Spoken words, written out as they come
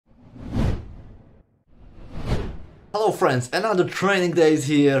Hello friends, another training day is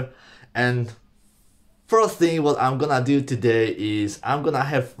here, and first thing what I'm gonna do today is I'm gonna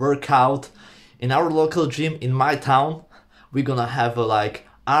have workout in our local gym in my town. We're gonna have a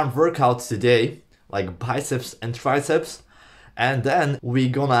arm workout today, like biceps and triceps, and then we're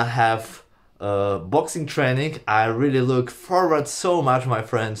gonna have boxing training. I really look forward so much, my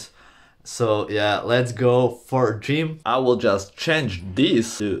friends. So yeah, let's go for gym. I will just change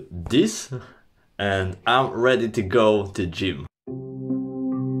this to this and I'm ready to go to gym.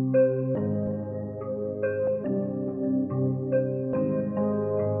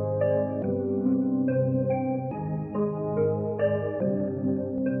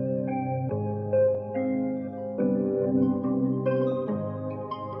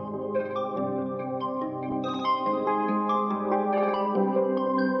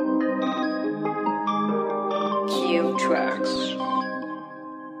 Tracks.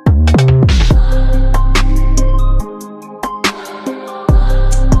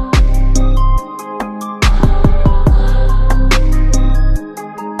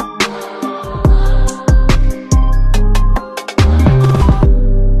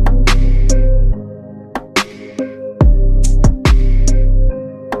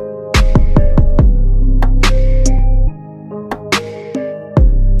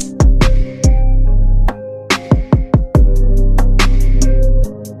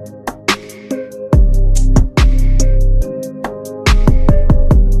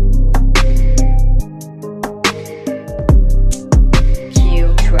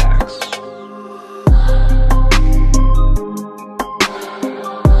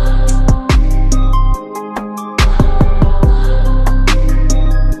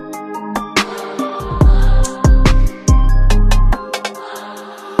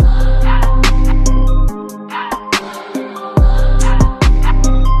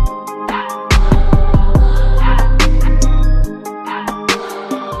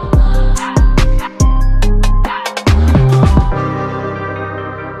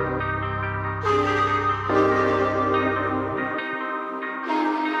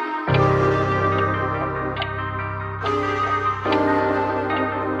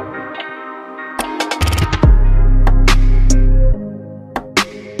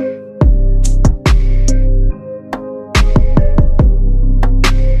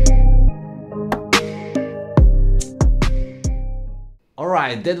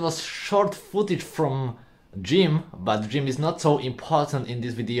 Alright, that was short footage from gym, but gym is not so important in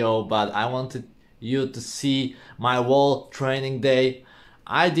this video, but I wanted you to see my whole training day.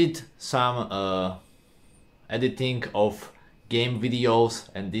 I did some editing of game videos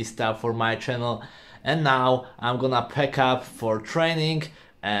and this stuff for my channel, and now I'm gonna pack up for training,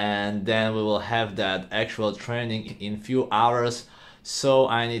 and then we will have that actual training in few hours. So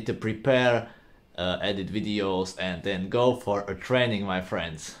I need to prepare, edit videos, and then go for a training, my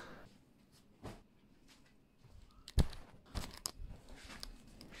friends.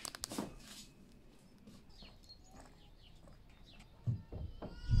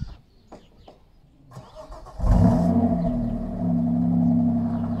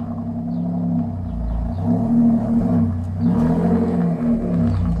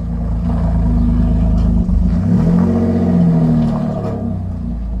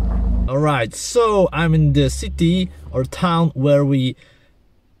 Alright, so I'm in the city or town where we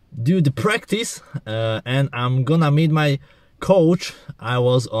do the practice, and I'm gonna meet my coach. I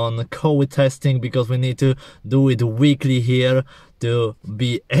was on COVID testing because we need to do it weekly here to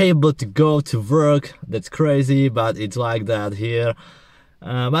be able to go to work. That's crazy, but it's like that here.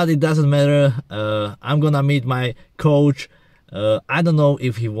 But it doesn't matter. I'm gonna meet my coach. I don't know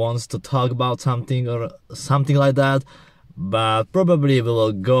if he wants to talk about something or something like that, but probably we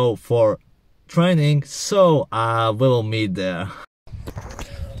will go for training, so we will meet there.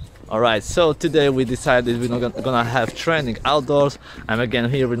 Alright, so today we decided we're not gonna have training outdoors. I'm again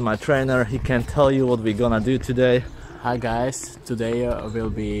here with my trainer. He can tell you what we're gonna do today. Hi guys, today will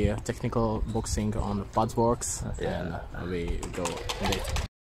be technical boxing on padsworks, and we go with it.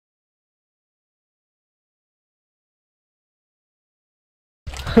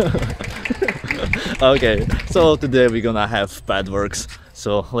 Okay, so today we're gonna have pad works,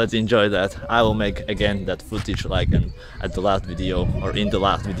 so let's enjoy that. I will make again that footage like at the last video or in the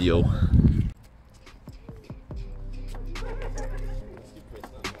last video.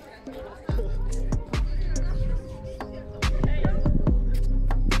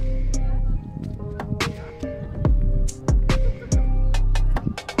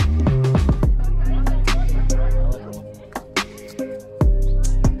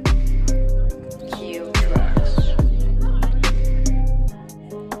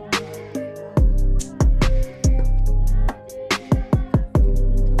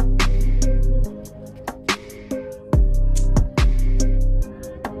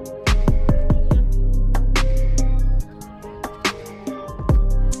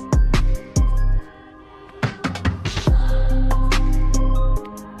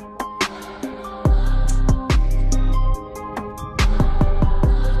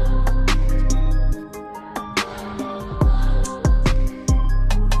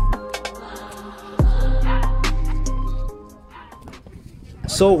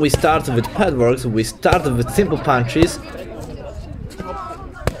 So we started with pad works, we started with simple punches.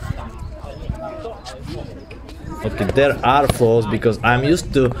 Okay, there are flaws because I'm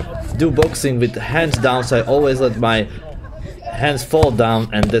used to do boxing with hands down, so I always let my hands fall down,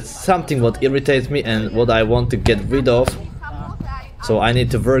 and that's something what irritates me and what I want to get rid of. So I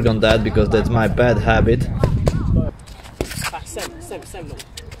need to work on that because that's my bad habit.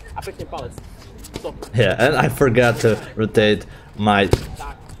 Yeah, and I forgot to rotate my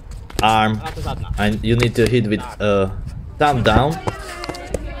arm, and you need to hit with thumb down,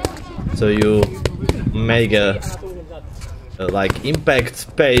 so you make a like impact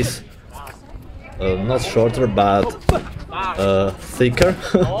space not shorter but thicker.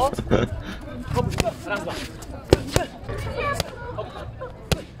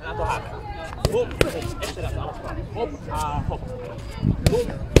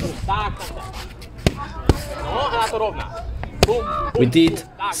 We did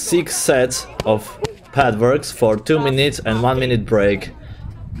 6 sets of pad works for 2 minutes and 1 minute break,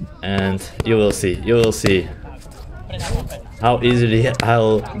 and you will see how easily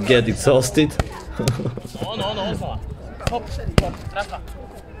I'll get exhausted.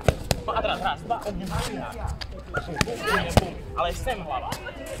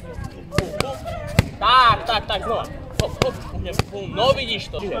 No widzisz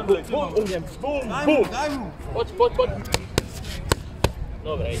to. Chodź.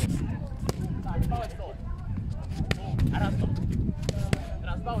 Dobra, idź.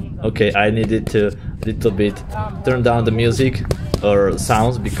 Okay, I needed to little bit turn down the music or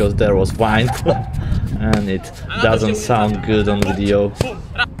sounds because there was wine and it doesn't sound good on video.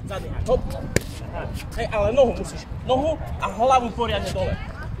 Hej, ale nohu musisz. Nohu, a hlavu poriadne dole.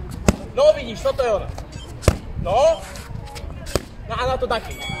 No vidíš, toto je ono. No. No a na to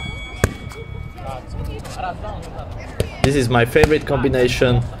taky. This is my favorite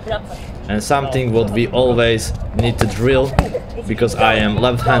combination and something what we always need to drill because I am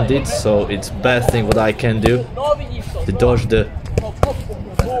left-handed, so it's best thing what I can do to dodge the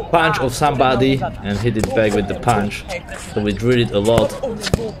punch of somebody and hit it back with the punch. So we drill it a lot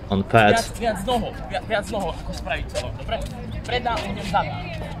on pads.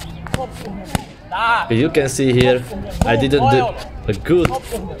 You can see here I didn't do a good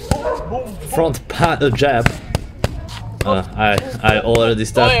front jab. I already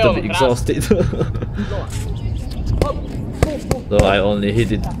started to be exhausted. So I only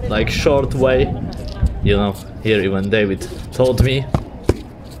hit it like short way. You know, here even David told me.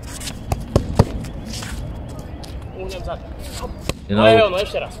 You know,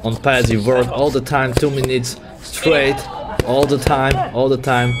 on pads you work all the time, 2 minutes straight, all the time,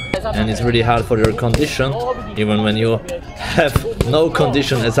 and it's really hard for your condition, even when you have no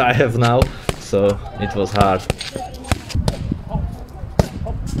condition as I have now, so it was hard.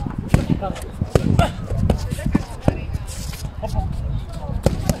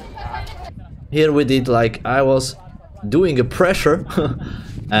 Here we did like I was doing a pressure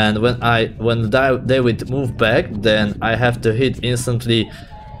and when David moved back, then I have to hit instantly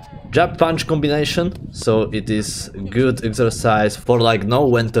jab punch combination, so it is good exercise for like know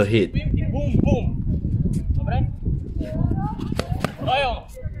when to hit. Boom, boom. Dobre? To je ono.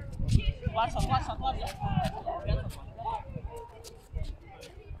 Tlača.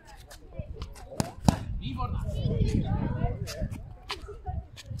 Výborná.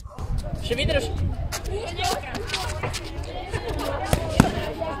 Ještě vydrž.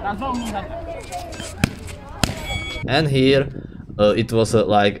 And here it was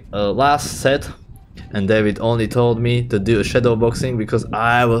like a last set, and David only told me to do a shadow boxing because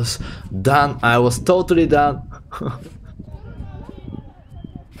I was done. I was totally done.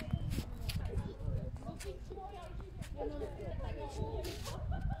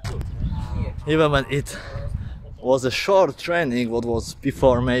 Even when it was a short training, what was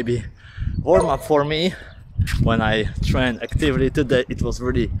before maybe warm up for me, when I trained actively today, it was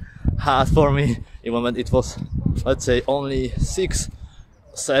really hard for me. Even when it was, let's say, only 6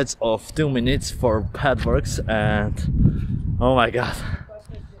 sets of 2 minutes for pad works, and oh my god,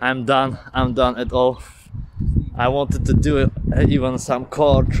 I'm done at all. I wanted to do even some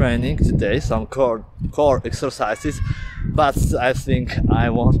core training today, some core exercises, but I think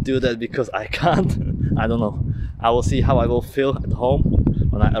I won't do that because I can't. I don't know. I will see how I will feel at home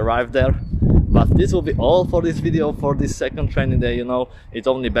when I arrive there. But this will be all for this video, for this second training day. You know, it's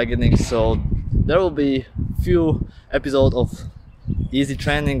only beginning, so there will be few episodes of easy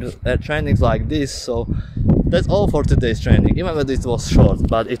trainings like this. So that's all for today's training. Even though this was short,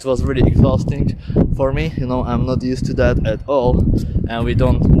 but it was really exhausting for me. You know, I'm not used to that at all, and we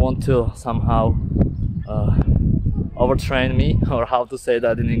don't want to somehow overtrain me, or how to say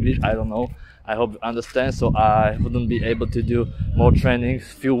that in English, I don't know. I hope you understand. So I wouldn't be able to do more trainings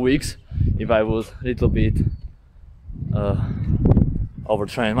few weeks if I was a little bit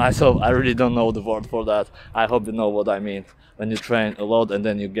overtrain myself. I really don't know the word for that. I hope you know what I mean when you train a lot and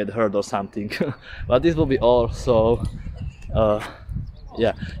then you get hurt or something. But this will be all. So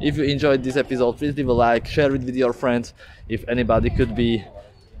yeah, if you enjoyed this episode, please leave a like, share it with your friends if anybody could be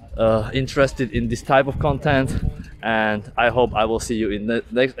interested in this type of content. And I hope I will see you in the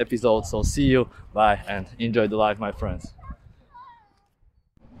next episode. So see you, bye, and enjoy the life, my friends.